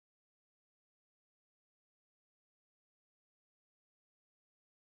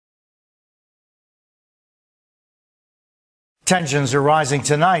Tensions are rising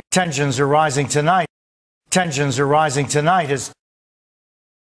tonight. Tensions are rising tonight. Tensions are rising tonight as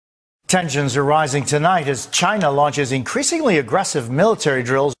Tensions are rising tonight as China launches increasingly aggressive military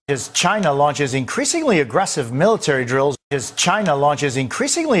drills. As China launches increasingly aggressive military drills. As China launches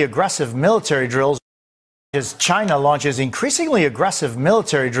increasingly aggressive military drills. As China launches increasingly aggressive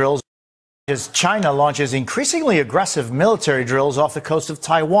military drills. As China launches increasingly aggressive military drills off the coast of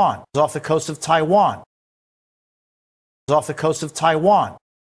Taiwan. Off the coast of Taiwan. Off the coast of Taiwan.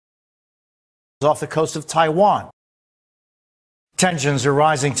 Off the coast of Taiwan. Tensions are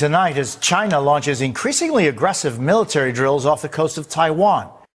rising tonight as China launches increasingly aggressive military drills off the coast of Taiwan.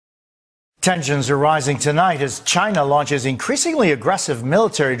 Tensions are rising tonight as China launches increasingly aggressive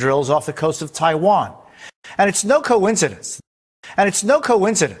military drills off the coast of Taiwan. And it's no coincidence. And it's no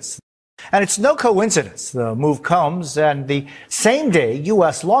coincidence. And it's no coincidence. The move comes and the same day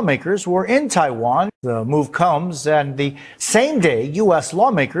U.S. lawmakers were in Taiwan. The move comes and the same day U.S.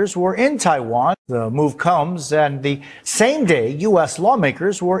 lawmakers were in Taiwan. The move comes and the same day U.S.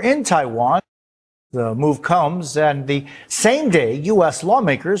 lawmakers were in Taiwan. The move comes and the same day U.S.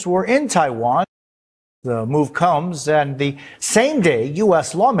 lawmakers were in Taiwan. The move comes and the same day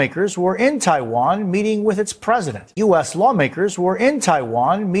U.S. lawmakers were in Taiwan meeting with its president. U.S. lawmakers were in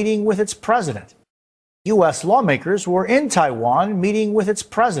Taiwan meeting with its president. U.S. lawmakers were in Taiwan meeting with its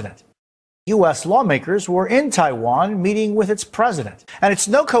president. U.S. lawmakers were in Taiwan meeting with its president. And it's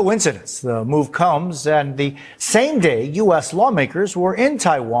no coincidence. The move comes and the same day U.S. lawmakers were in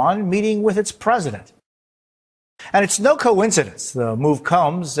Taiwan meeting with its president. And it's no coincidence. The move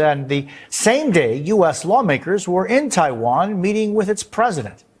comes and the same day U.S. lawmakers were in Taiwan meeting with its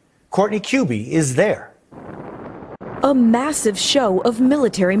president. Courtney Kube is there. A massive show of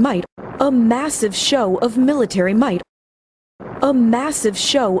military might. A massive show of military might. A massive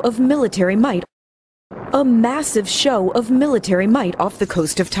show of military might. A massive show of military might off the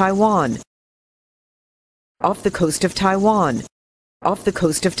coast of Taiwan. Off the coast of Taiwan. Off the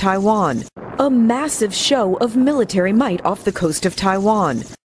coast of Taiwan. A massive show of military might off the coast of Taiwan.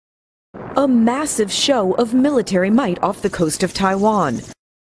 A massive show of military might off the coast of Taiwan.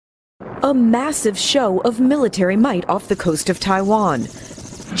 A massive show of military might off the coast of Taiwan.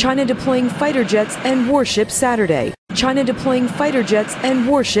 China deploying fighter jets and warships Saturday. China deploying fighter jets and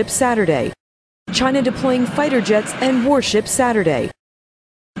warships Saturday. China deploying fighter jets and warships Saturday.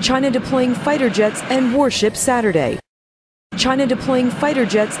 China deploying fighter jets and warships Saturday. China deploying fighter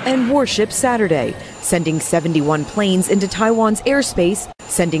jets and warships Saturday, sending 71 planes into Taiwan's airspace,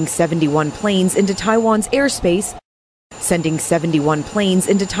 sending 71 planes into Taiwan's airspace, sending 71 planes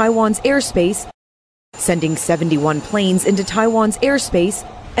into Taiwan's airspace, sending 71 planes into Taiwan's airspace,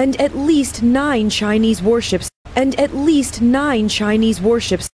 and at least 9 Chinese warships, and at least 9 Chinese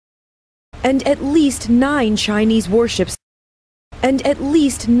warships, and at least 9 Chinese warships, and at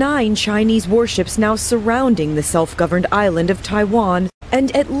least 9 Chinese warships now surrounding the self-governed island of Taiwan, and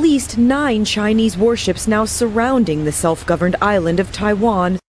at least 9 Chinese warships now surrounding the self-governed island of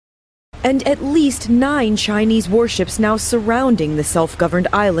Taiwan, and at least 9 Chinese warships now surrounding the self-governed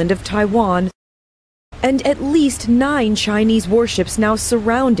island of Taiwan, and at least 9 Chinese warships now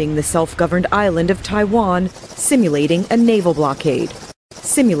surrounding the self-governed island of Taiwan, simulating a naval blockade.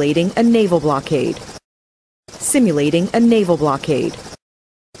 Simulating a naval blockade. Simulating a naval blockade.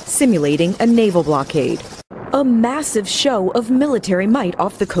 Simulating a naval blockade. A massive show of military might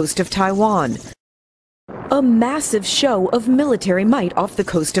off the coast of Taiwan. A massive show of military might off the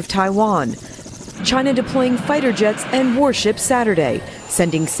coast of Taiwan. China deploying fighter jets and warships Saturday,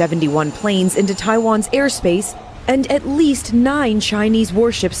 sending 71 planes into Taiwan's airspace, and at least 9 Chinese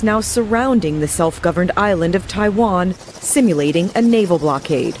warships now surrounding the self-governed island of Taiwan, simulating a naval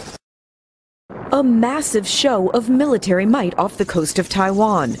blockade. A massive show of military might off the coast of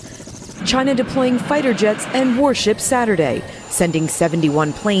Taiwan. China deploying fighter jets and warships Saturday, sending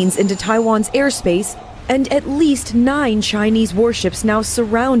 71 planes into Taiwan's airspace, and at least 9 Chinese warships now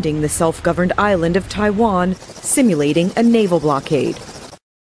surrounding the self-governed island of Taiwan, simulating a naval blockade.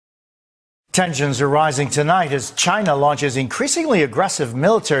 Tensions are rising tonight as China launches increasingly aggressive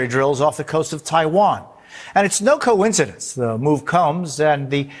military drills off the coast of Taiwan. And it's no coincidence. The move comes and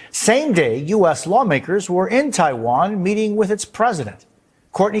the same day U.S. lawmakers were in Taiwan meeting with its president.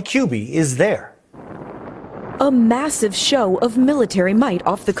 Courtney Kube is there. A massive show of military might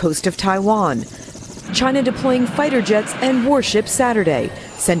off the coast of Taiwan. China deploying fighter jets and warships Saturday,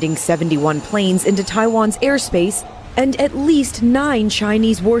 sending 71 planes into Taiwan's airspace, and at least 9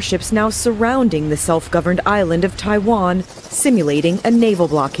 Chinese warships now surrounding the self-governed island of Taiwan, simulating a naval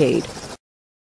blockade.